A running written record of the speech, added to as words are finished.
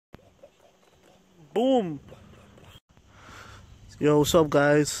Boom. Yo, what's up,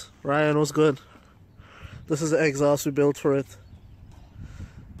 guys? Ryan, what's good? This is the exhaust we built for it.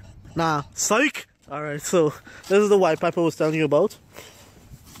 Nah, psych! Alright, so this is the white pipe I was telling you about.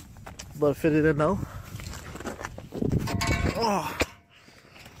 But fit it in now. Oh.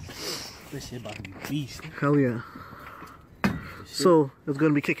 This shit about to be beast. Hell yeah. So, it's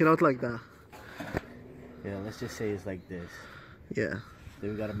gonna be kicking out like that. Yeah, let's just say it's like this. Yeah.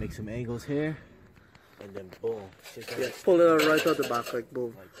 Then we gotta make some angles here. And then boom. Yeah, pull it out right out the back, like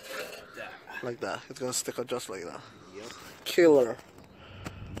boom. Like that. Like that. It's gonna stick out just like that. Yep. Killer.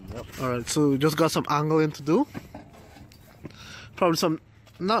 Yep. Alright, so we just got some angling to do. Probably some,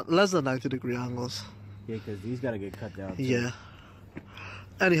 not less than 90-degree angles. Yeah, because these gotta get cut down too. Yeah.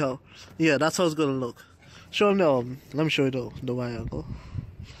 Anyhow, yeah, that's how it's gonna look. Show them let me show you the Y angle.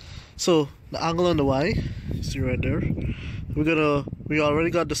 So, the angle on the Y, see right there. We already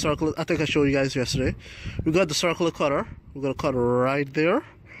got the circle. I think I showed you guys yesterday. We got the circular cutter. We're gonna cut right there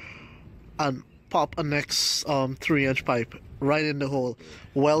and pop a next 3-inch pipe right in the hole.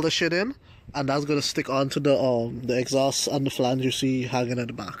 Weld the shit in, and that's gonna stick onto the exhaust and the flange you see hanging at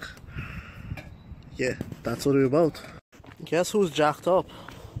the back. Yeah, that's what we're about. Guess who's jacked up?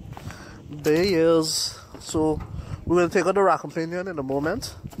 They is. So we're gonna take out the rack and pinion in a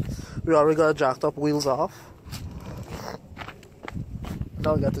moment. We already got jacked up wheels off.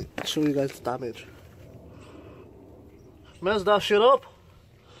 Now I got to show you guys the damage. Mess that shit up.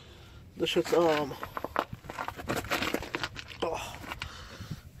 This shit's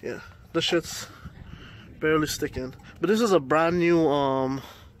yeah, this shit's barely sticking. But this is a brand new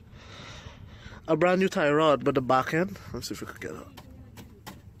tie rod, but the back end. Let's see if we can get it.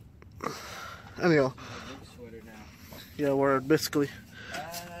 Anyhow, yeah, we're basically,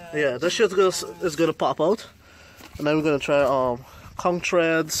 yeah, this shit is gonna pop out, and then we're gonna try conch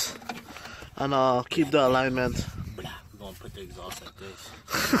threads and keep the alignment. We're gonna put the exhaust like this.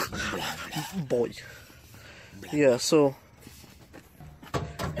 Boy. Yeah, so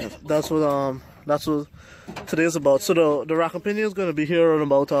yeah, that's what today's about. So the rack and pinion is gonna be here on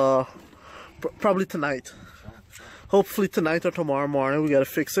about probably tonight. Hopefully tonight or tomorrow morning. We gotta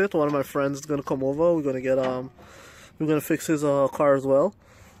fix it. One of my friends is gonna come over. We're gonna fix his car as well.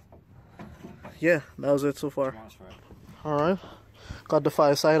 Yeah, that was it so far. Alright. Got the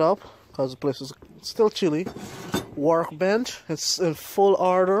fire side up because the place is still chilly. Workbench, it's in full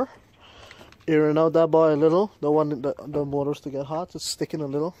order. Airing out that boy a little. The motors to get hot. It's sticking a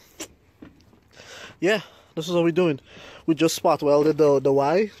little. Yeah, this is what we're doing. We just spot welded the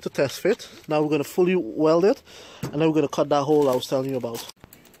Y to test fit. Now we're gonna fully weld it, and then we're gonna cut that hole I was telling you about.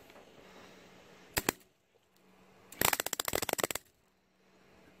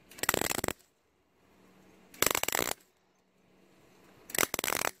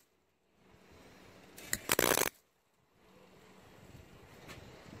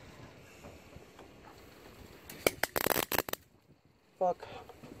 Fuck.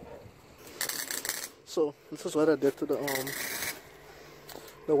 So this is what I did to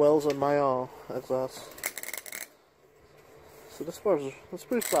the welds on my exhaust. So this part is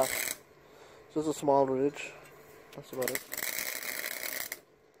pretty flat. Just a small ridge. That's about it.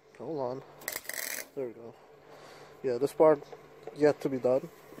 Hold on. There we go. Yeah, this part yet to be done.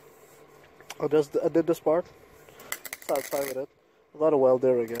 I did this part. Satisfied with it. I got a weld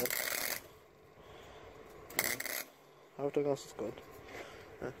there again. Everything else is good.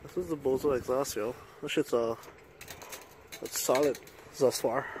 Yeah, this is the Bozo exhaust, yo. This shit's it's solid thus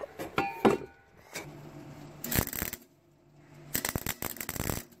far.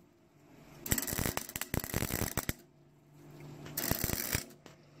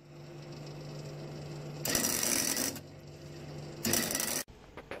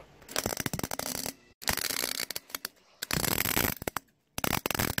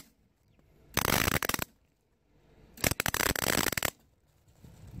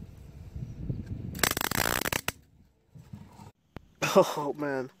 Oh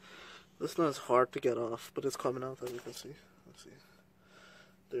man, this nut's hard to get off, but it's coming out as you can see. Let's see.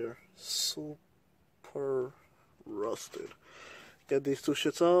 They're super rusted. Get these two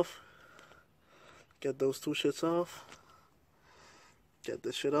shits off. Get those two shits off. Get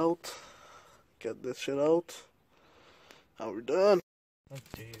this shit out. Get this shit out. And we're done.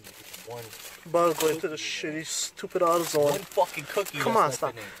 Dude, one. About going to the shitty, stupid AutoZone. One fucking cookie. Come on,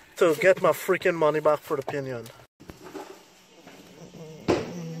 stop. To get my freaking money back for the pinion.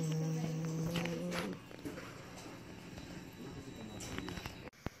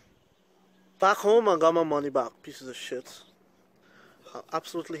 Back home, I got my money back. Pieces of shit. I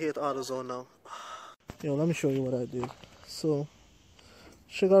absolutely hate AutoZone now. Yo, let me show you what I did. So,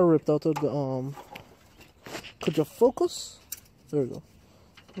 shit got ripped out of Could you focus? There we go.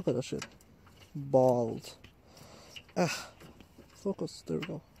 Look at that shit. Bald. Ah. Focus. There we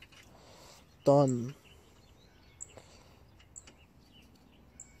go. Done.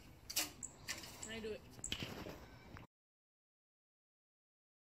 Can I do it?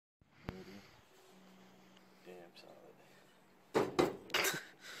 Damn solid.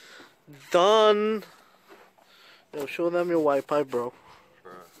 Done. Yo, show them your white pipe, bro.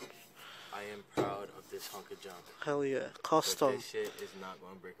 Bruh, I am proud of this hunk of junk. Hell yeah. But Custom. this shit is not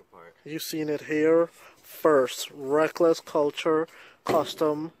going to break apart. You've seen it here first. Reckless Culture,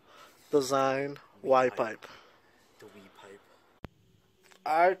 custom design, white pipe. The wee pipe.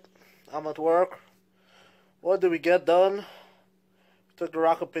 Alright, I'm at work. What did we get done? Took the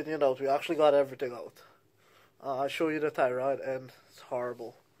rocket pinion out. We actually got everything out. I'll show you the tie rod, and it's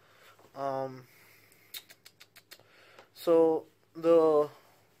horrible. So the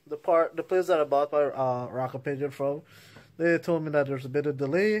place that I bought my rocket pinion from, they told me that there's a bit of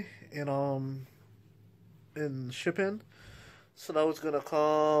delay in shipping. So now it's gonna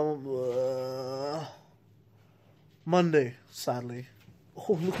come Monday, sadly.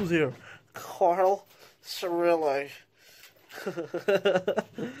 Oh, look who's here. Carl Cirilli.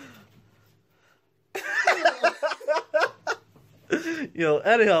 Yo,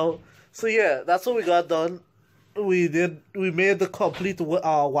 anyhow, so yeah, that's what we got done. We made the complete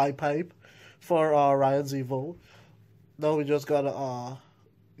Y pipe for Ryan's Evo. Now we just gotta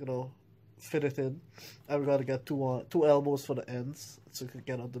fit it in, and we gotta get two elbows for the ends so it can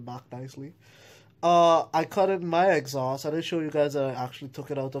get on the back nicely. I cut in my exhaust. I didn't show you guys that I actually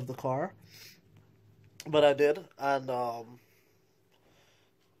took it out of the car, but I did, and now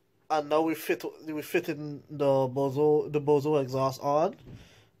we fit in the Bozo exhaust on,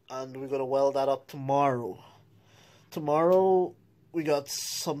 and we're gonna weld that up tomorrow. Tomorrow we got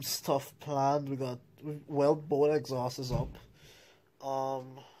some stuff planned. We weld both exhausts up.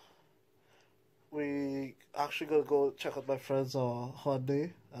 We actually gonna go check out my friend's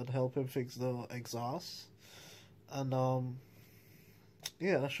Hyundai and help him fix the exhaust. And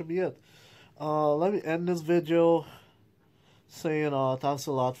yeah, that should be it. Let me end this video saying thanks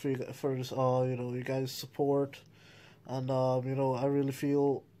a lot for this you guys' support. And I really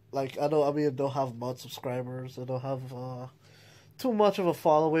feel like I don't have much subscribers. I don't have too much of a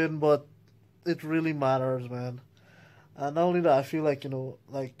following, but it really matters, man. And not only that, I feel like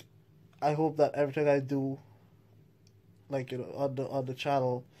I hope that everything I do, on the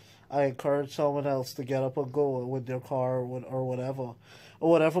channel, I encourage someone else to get up and go with their car or whatever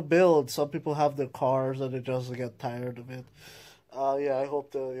build. Some people have their cars and they just get tired of it. Yeah, I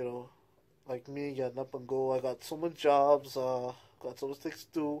hope to like me, getting up and go. I got so many jobs, got so much things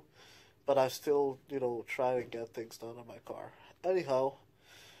to do, but I still try to get things done on my car. Anyhow,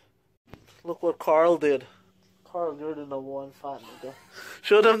 look what Carl did. Carl, you're the number one fan, nigga.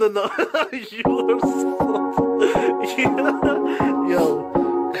 Show them the number. You are so...